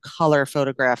are no color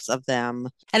photographs of them.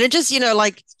 And it just,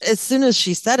 like as soon as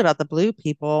she said about the blue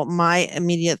people, my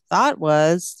immediate thought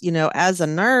was, as a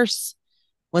nurse,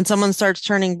 when someone starts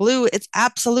turning blue, it's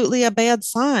absolutely a bad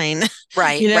sign.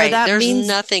 Right, right. That There's means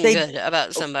nothing they good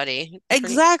about somebody turning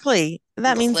exactly.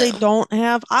 That means they blue. don't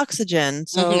have oxygen.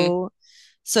 hmm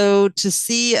So to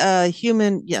see a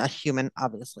human, yeah, a human,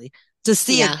 obviously, to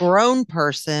see a Yeah. grown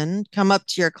person come up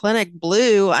to your clinic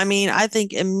blue, I mean, I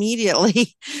think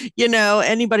immediately,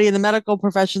 anybody in the medical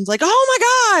profession's like, oh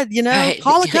my God, Right.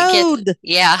 call a Get code.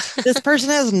 yeah. This person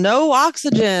has no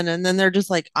oxygen. And then they're just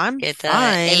like, I'm Get the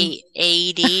fine.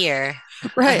 AED or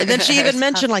Right. And then she even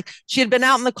mentioned like she had been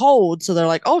out in the cold. So they're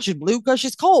like, oh, she's blue because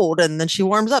she's cold. And then she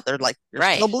warms up. They're like, you're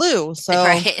right. still blue. So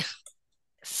Right.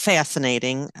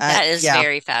 fascinating. That is Yeah.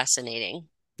 very fascinating.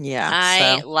 Yeah.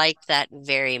 I So like that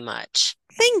very much.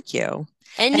 thank you.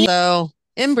 And So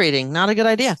inbreeding, not a good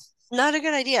idea. not a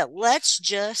good idea. Let's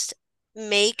just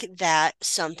make that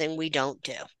something we don't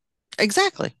do.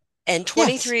 Exactly. And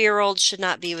Yes. 23-year-olds should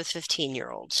not be with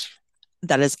 15-year-olds.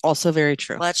 That is also very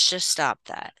true. Let's just stop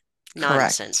that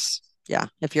Correct. nonsense. Yeah.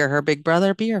 If you're her big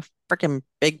brother, be your freaking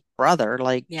big brother.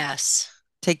 Like, Yes.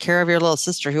 take care of your little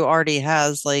sister who already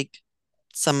has like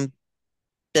some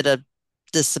bit of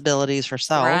disabilities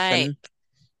herself Right. and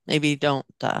maybe don't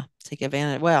take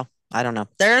advantage. Well, I don't know.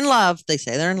 They're in love. They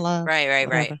say they're in love. Right, right,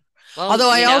 right. Whatever. Well, Although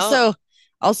I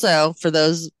also for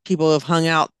those people who have hung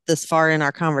out this far in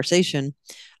our conversation,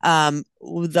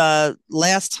 the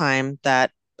last time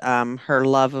that her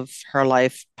love of her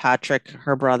life, Patrick,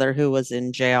 her brother, who was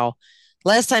in jail,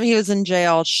 last time he was in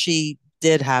jail, she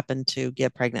did happen to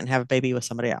get pregnant and have a baby with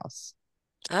somebody else.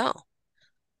 oh,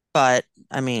 But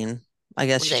I mean, I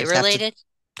guess were you they just have to related?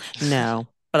 know.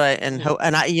 But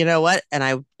Mhm. you know what? And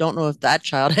I don't know if that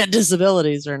child had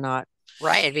disabilities or not.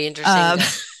 Right. It'd be interesting to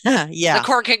the Yeah,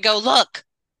 court could go, look.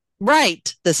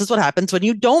 right. This is what happens when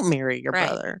you don't marry your Right.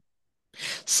 brother.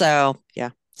 So, yeah.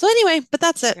 So anyway, but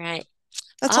that's it. Right.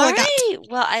 That's all I got. right.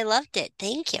 Well, I loved it.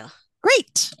 Thank you.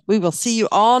 Great. We will see you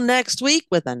all next week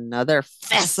with another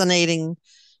fascinating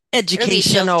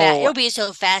educational. It'll be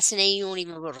so fascinating you won't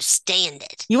even be able to stand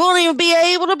it. You won't even be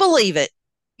able to believe it.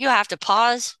 You have to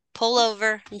pause, pull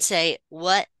over, and say,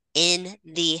 "What in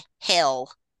the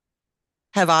hell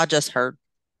have I just heard?"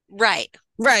 Right.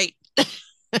 Right.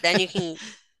 Then you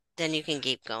can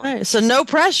keep going. Right. So no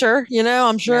pressure,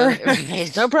 I'm sure.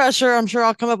 Right. No pressure. I'm sure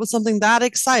I'll come up with something that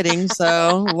exciting.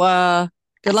 So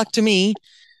good luck to me.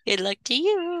 Good luck to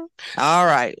you. All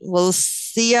right. We'll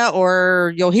see ya,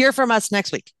 or you'll hear from us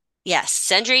next week. Yes.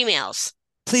 Send your emails.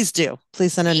 Please do.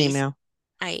 Please send an email.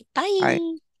 All right. Bye. All right.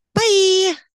 Bye.